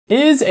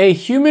Is a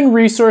human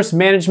resource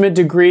management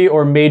degree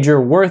or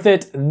major worth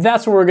it?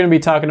 That's what we're going to be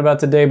talking about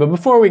today. But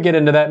before we get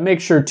into that, make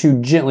sure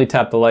to gently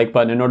tap the like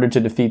button in order to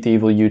defeat the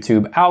evil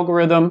YouTube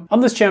algorithm. On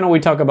this channel,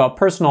 we talk about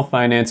personal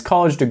finance,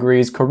 college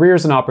degrees,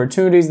 careers, and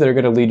opportunities that are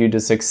going to lead you to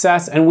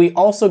success. And we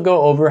also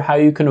go over how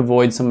you can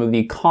avoid some of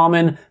the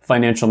common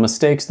financial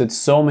mistakes that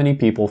so many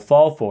people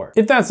fall for.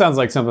 If that sounds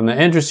like something that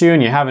interests you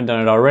and you haven't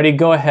done it already,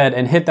 go ahead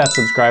and hit that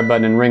subscribe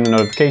button and ring the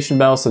notification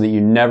bell so that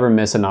you never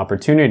miss an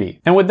opportunity.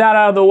 And with that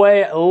out of the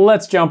way,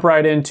 let's jump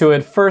right into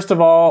it. First of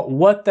all,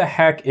 what the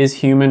heck is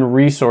human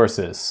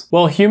resources?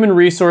 Well, human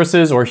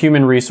resources or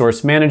human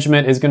resource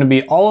management is going to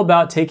be all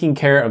about taking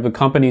care of the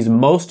company's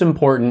most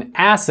important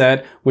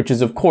asset, which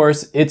is of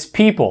course its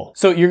people.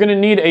 So you're going to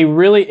need a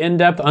really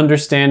in-depth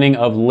understanding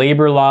of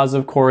labor laws,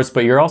 of course,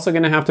 but you're also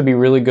going to have to be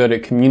really good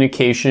at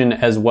communication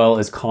as well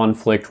as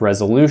conflict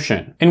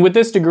resolution. And with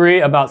this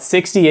degree, about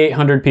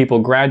 6,800 people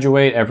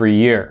graduate every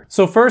year.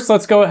 So first,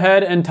 let's go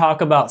ahead and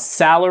talk about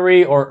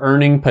salary or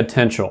earning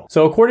potential.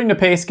 So according to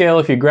payscale,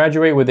 if you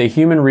graduate with a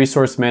human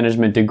resource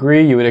management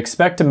degree, you would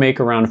expect to make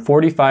around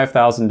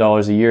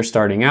 $45,000 a year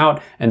starting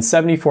out and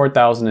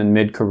 $74,000 in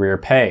mid-career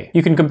pay.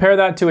 You can compare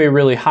that to a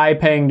really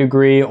high-paying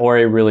degree or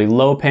a really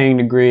low-paying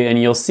degree, and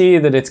you'll see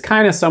that it's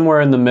kind of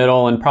somewhere in the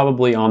middle and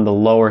probably on the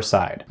lower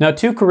side. Now,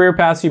 two career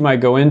paths you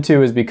might go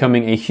into is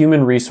becoming a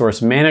human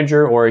resource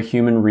manager or a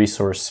human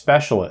resource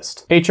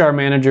specialist. HR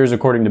managers,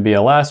 according to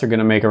BLS, are going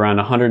to make around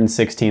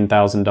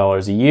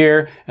 $116,000 a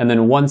year, and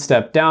then one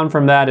step down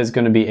from that is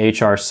going to be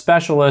HR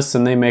specialists,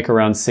 and they make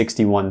around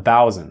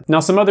 $61,000. Now,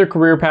 some other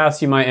career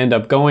paths you might end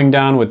up going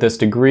down with this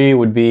degree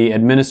would be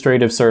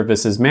administrative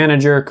services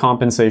manager,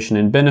 compensation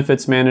and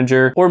benefits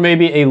manager, or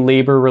maybe a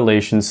labor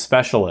relations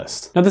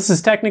specialist. Now, this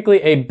is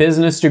technically a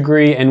business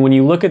degree, and when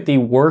you look at the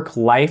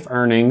work-life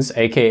earnings,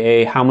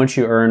 aka how much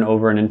you earn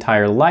over an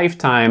entire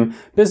lifetime,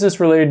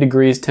 business-related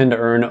degrees tend to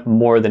earn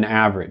more than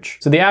average.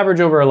 So the average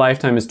over a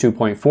lifetime is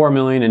 2.4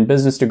 million, and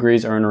business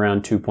degrees earn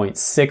around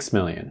 2.6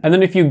 million. And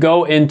then if you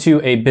go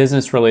into a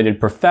business-related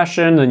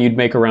profession, then you'd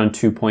make around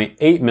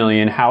 2.8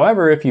 million.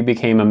 However, if you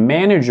became a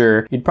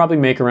manager, you'd probably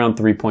make around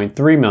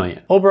 3.3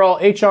 million. Overall,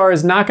 HR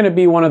is not going to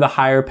be one of the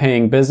higher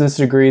paying business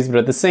degrees, but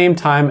at the same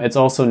time, it's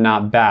also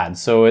not bad.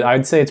 So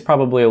I'd say it's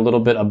probably a little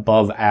bit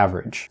above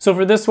average. So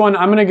for this one,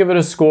 I'm going to give it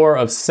a score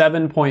of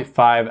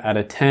 7.5 out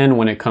of 10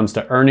 when it comes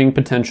to earning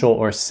potential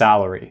or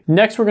salary.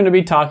 Next, we're going to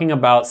be talking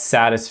about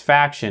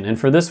satisfaction. And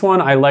for this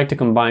one, I like to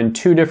combine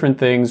two different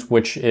things,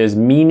 which is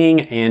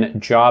meaning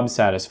and job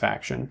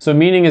satisfaction. So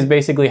meaning is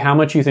basically how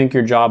much you think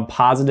your job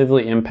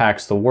positively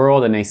impacts the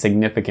world in a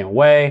significant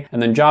way.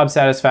 And then job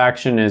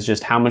satisfaction is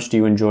just how much do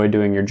you enjoy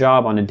doing your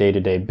job on a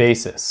day-to-day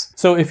basis.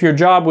 So if your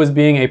job was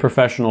being a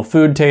professional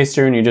food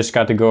taster and you just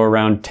got to go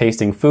around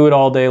tasting food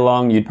all day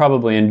long, you'd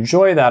probably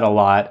enjoy that a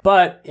lot,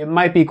 but it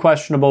might be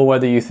questionable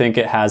whether you think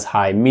it has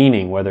high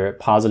meaning, whether it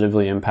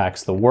positively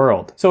impacts the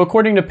world. So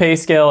according to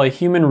payscale, a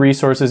human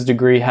resources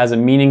degree has a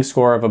meaning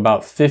score of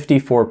about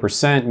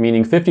 54%,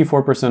 meaning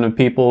 54% of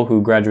people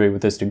who graduate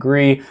with this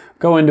degree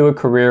go into a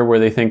career where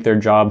they think their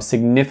job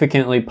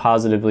significantly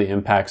positively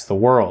impacts the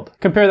world.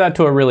 Compare that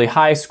to a really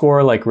high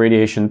score like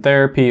radiation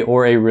therapy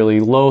or a really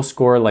low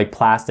score like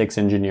plastics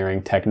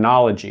engineering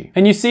technology.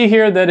 And you see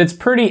here that it's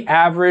pretty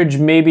average,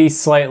 maybe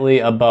slightly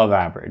above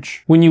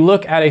average. When you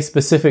look at a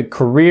specific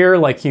career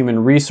like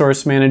human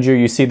resource manager,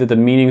 you see that the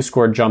meaning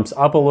score jumps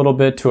up a little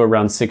bit to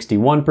around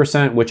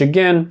 61%, which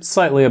again,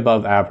 slightly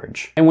above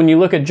average. And when you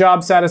look at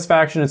job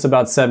satisfaction, it's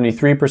about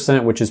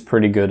 73%, which is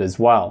pretty good as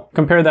well.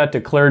 Compare that to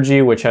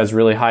clergy, which has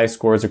really high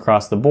scores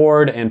across the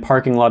board, and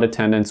parking lot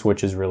attendants,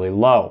 which is really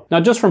low. Now,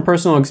 just from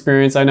personal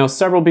experience, I know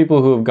several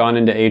people who have gone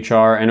into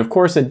HR, and of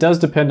course it does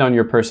depend on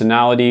your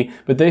personality,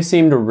 but they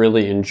seem to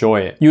really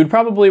enjoy it. You would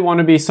probably want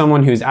to be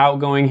someone who's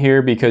outgoing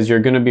here because you're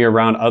going to be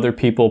around other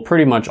people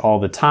pretty much all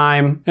the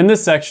time. And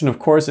this section, of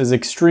course, is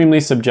extremely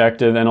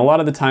subjective, and a lot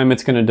of the time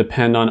it's going to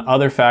depend on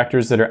other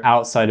factors that are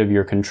outside of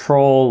your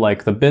control,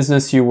 like the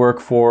business you work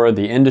for,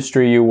 the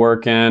industry you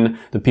work in,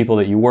 the people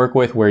that you work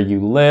with, where you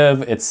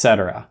live,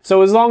 etc.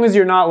 So as long as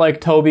you're not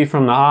like Toby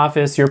from The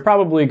Office, you're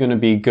probably going to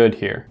be good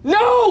here.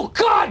 No!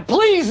 God,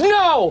 please,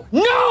 no!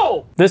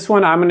 No! This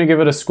one, I'm going to give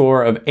it a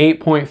score of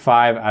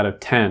 8.5 out of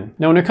 10.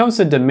 Now, when it comes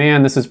to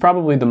demand, this is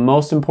probably the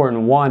most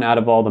important one out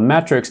of all the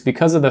metrics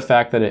because of the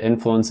fact that it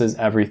influences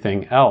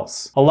everything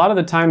else. A lot of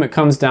the time, it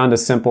comes down to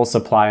simple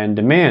supply and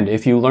demand.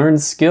 If you learn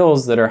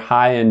skills that are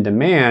high in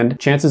demand,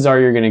 chances are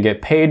you're going to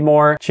get paid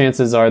more.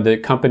 Chances are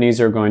that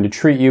companies are going to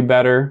treat you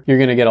better. You're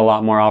going to get a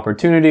lot more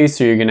opportunities,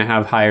 so you're going to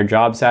have higher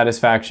job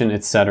satisfaction,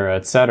 etc.,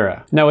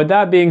 etc. Now, with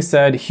that being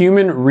said,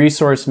 human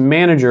resource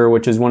manager,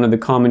 which is one of the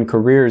common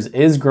careers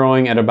is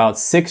growing at about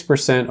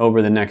 6%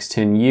 over the next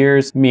 10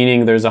 years,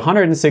 meaning there's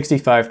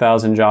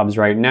 165,000 jobs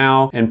right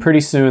now, and pretty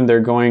soon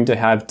they're going to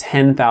have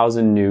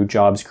 10,000 new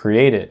jobs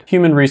created.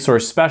 Human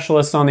resource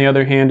specialists, on the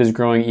other hand, is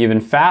growing even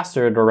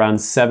faster at around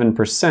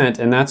 7%,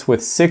 and that's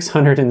with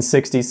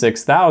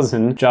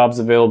 666,000 jobs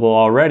available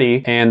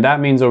already, and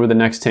that means over the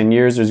next 10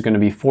 years there's going to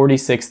be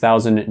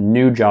 46,000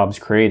 new jobs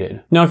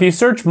created. Now, if you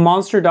search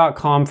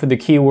monster.com for the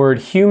keyword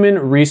human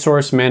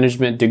resource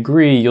management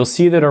degree, you'll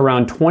see that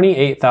around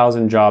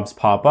 28,000 jobs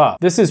pop up.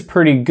 This is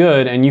pretty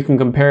good, and you can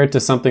compare it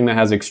to something that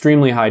has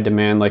extremely high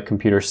demand like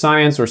computer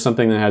science, or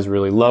something that has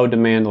really low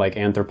demand like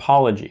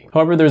anthropology.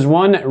 However, there's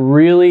one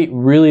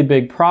really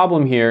big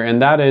problem here,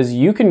 and that is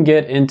you can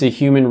get into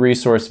human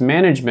resource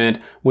management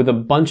with a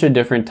bunch of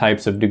different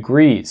types of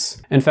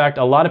degrees. In fact,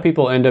 a lot of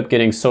people end up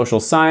getting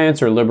social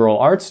science or liberal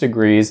arts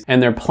degrees,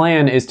 and their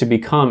plan is to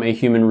become a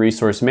human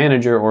resource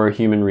manager or a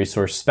human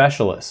resource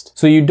specialist.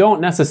 So you don't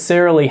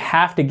necessarily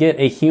have to get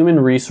a human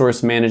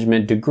resource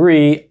management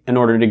degree in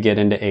order to get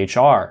into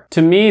HR.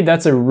 To me,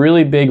 that's a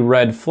really big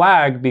red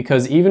flag,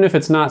 because even if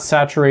it's not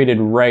saturated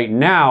right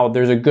now,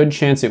 there's a good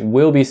chance it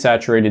will be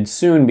saturated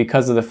soon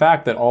because of the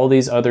fact that all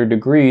these other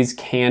degrees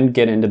can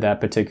get into that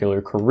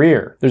particular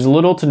career. There's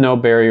little to no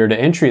barrier to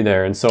entry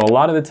there, and so a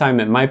lot of the time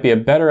it might be a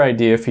better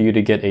idea for you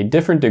to get a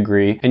different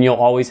degree, and you'll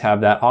always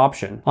have that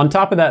option. On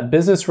top of that,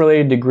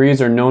 business-related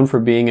degrees are known for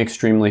being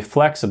extremely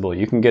flexible.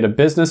 You can get a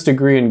business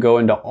degree and go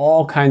into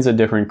all kinds of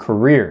different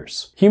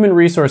careers. Human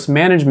resource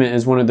management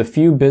is one of the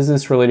few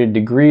business-related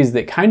degrees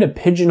that kind of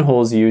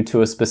pigeonholes you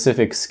to a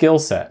specific skill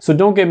set. So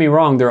don't get me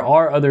wrong, there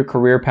are other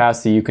career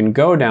paths that you can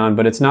go down,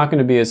 but it's not going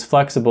to be as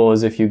flexible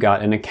as if you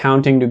got an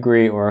accounting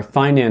degree or a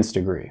finance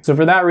degree. So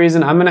for that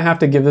reason, I'm going to have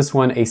to give this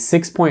one a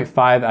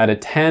 6.5 out of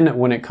 10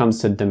 when it comes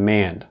to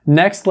demand.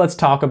 Next, let's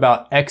talk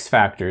about X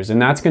factors,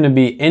 and that's going to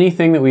be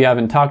anything that we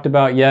haven't talked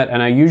about yet,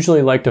 and I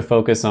usually like to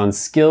focus on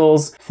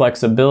skills,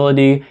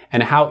 flexibility,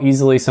 and how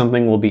easily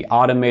something will be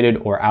automated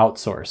or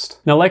outsourced.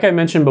 Now, like I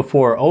mentioned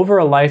before, over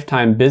a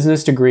lifetime,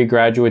 business degree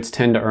graduates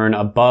tend to earn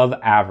above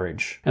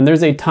average, and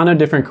there's a ton of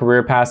different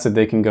career paths that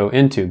they can go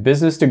into.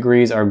 Business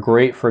degrees are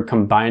great for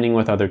combining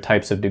with other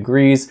types of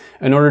degrees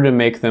in order to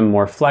make them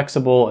more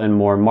flexible and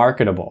more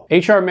marketable.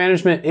 HR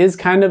management is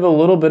kind of a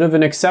little bit of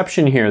an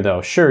exception here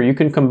though. Sure, you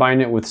can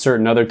combine it with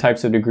certain other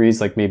types of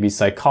degrees like maybe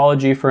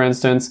psychology for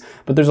instance,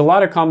 but there's a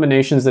lot of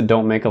combinations that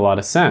don't make a lot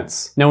of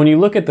sense. Now when you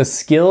look at the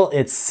skill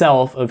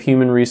itself of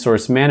human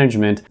resource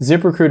management,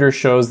 ZipRecruiter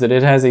shows that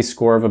it has a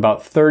score of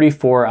about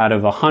 34 out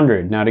of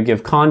 100. Now to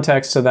give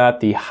context to that,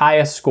 the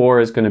highest score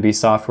is going to be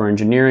software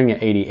engineering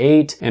at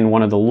 88, and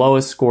one of the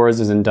lowest scores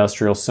is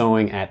industrial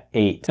sewing at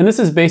 8. And this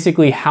is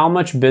basically how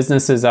much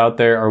businesses out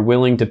there are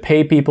willing to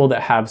pay people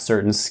that have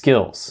certain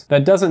skills.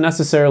 That doesn't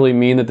necessarily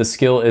mean that the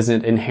skill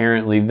isn't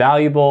inherently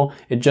valuable,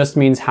 it just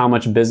means how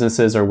much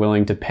businesses are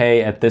willing to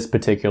pay at this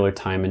particular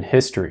time in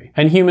history.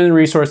 And human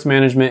resource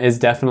management is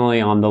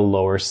definitely on the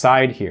lower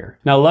side here.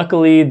 Now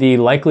luckily, the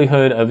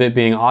likelihood of it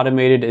being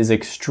automated is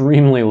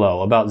extremely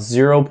low, about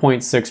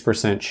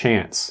 0.6%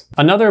 chance.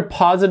 Another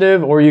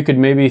positive, or you could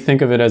maybe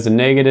think of it as a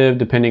negative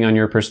depending on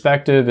your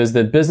perspective, is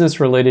that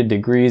business-related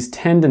degrees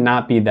tend to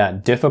not be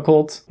that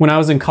difficult. When I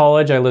was in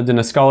college, I lived in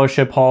a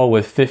scholarship hall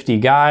with 50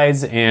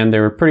 guys, and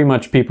there were pretty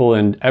much people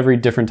in every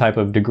different type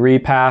of degree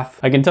path.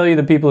 I can tell you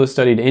the people who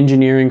studied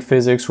engineering,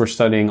 physics were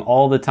studying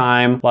all the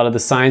time. A lot of the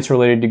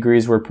science-related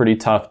degrees were pretty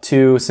tough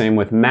too, same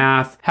with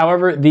math.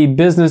 However, the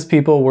business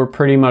people were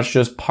pretty much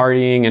just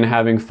partying and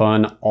having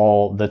fun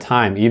all the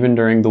time, even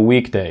during the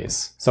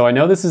weekdays. So I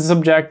know this is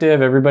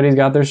subjective, everybody's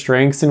got their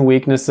strengths and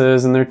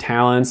weaknesses and their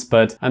talents,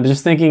 but I'm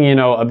just thinking, you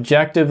know,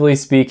 objectively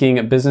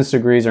speaking, business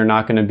degrees are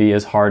not going to be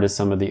as hard as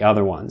some of the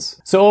other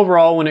ones. So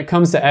overall, when it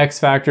comes to X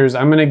factors,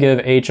 I'm going to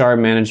give HR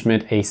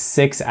management a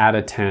 6 out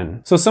of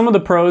 10. So some of the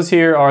pros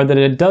here are that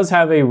it does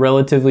have a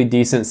relatively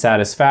decent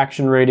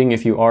satisfaction rating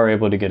if you are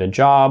able to get a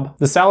job.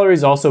 The salary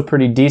is also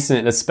pretty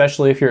decent,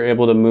 especially if you're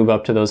able to move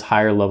up to those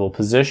higher level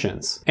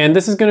positions. And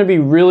this is going to be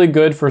really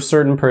good for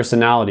certain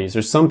personalities.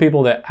 There's some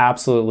people that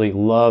absolutely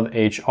love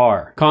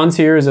HR. Cons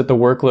here is that the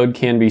workload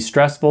can be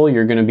stressful.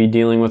 You're going to be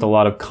dealing with a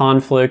lot of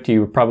conflict.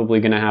 You're probably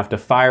going to have to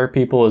fire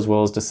people as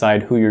well as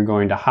decide who you're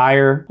going to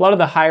hire. A lot of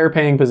the higher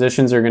paying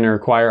positions are going to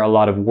require a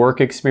lot of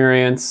work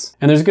experience.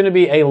 And there's going to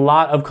be a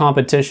lot of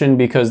competition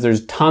because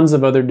there's tons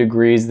of other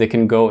degrees that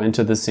can go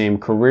into the same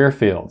career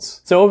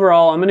fields. So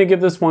overall, I'm going to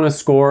give this one a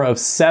score of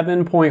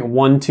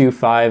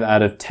 7.125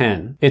 out of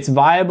 10. It's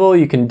viable.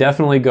 You can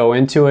definitely go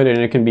into it and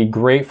it can be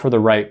great for the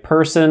right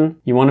person.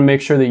 You want to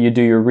make sure that you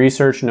do your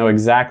research, know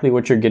exactly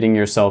what you're getting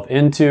yourself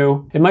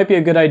into. It might be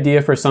a good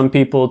idea for some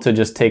people to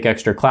just take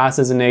extra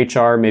classes in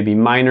HR, maybe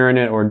minor in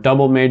it or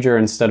double major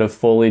instead of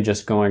fully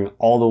just going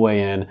all the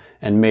way in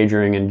and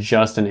majoring in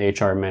just an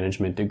HR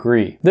management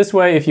degree. This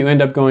way, if you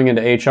end up going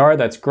into HR,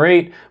 that's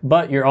great,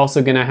 but you're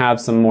also going to have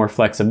some more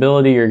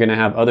flexibility. You're going to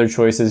have other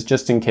choices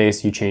just in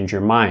case you change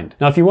your mind.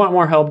 Now, if you want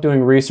more help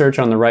doing research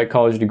on the right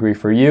college degree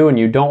for you and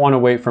you don't want to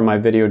wait for my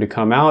video to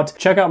come out,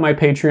 check out my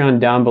Patreon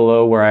down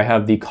below where I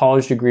have the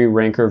college degree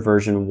ranker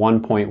version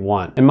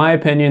 1.1. In my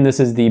opinion, this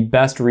is the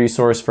best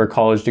resource for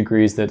college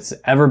degrees that's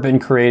ever been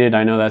created.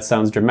 I know that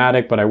sounds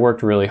dramatic, but I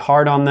worked really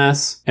hard on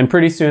this. And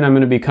pretty soon I'm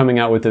going to be coming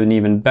out with an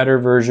even better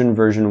version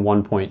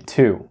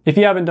 1.2. If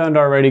you haven't done it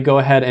already, go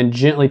ahead and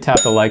gently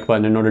tap the like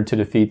button in order to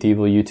defeat the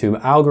evil YouTube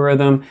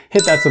algorithm.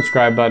 Hit that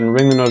subscribe button,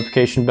 ring the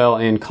notification bell,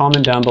 and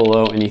comment down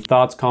below any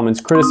thoughts,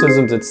 comments,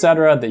 criticisms,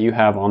 etc. that you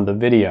have on the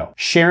video.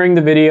 Sharing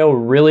the video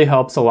really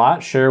helps a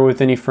lot. Share with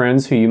any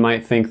friends who you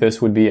might think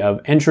this would be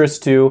of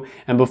interest to.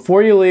 And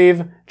before you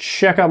leave,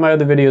 check out my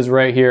other videos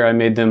right here. I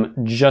made them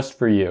just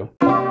for you.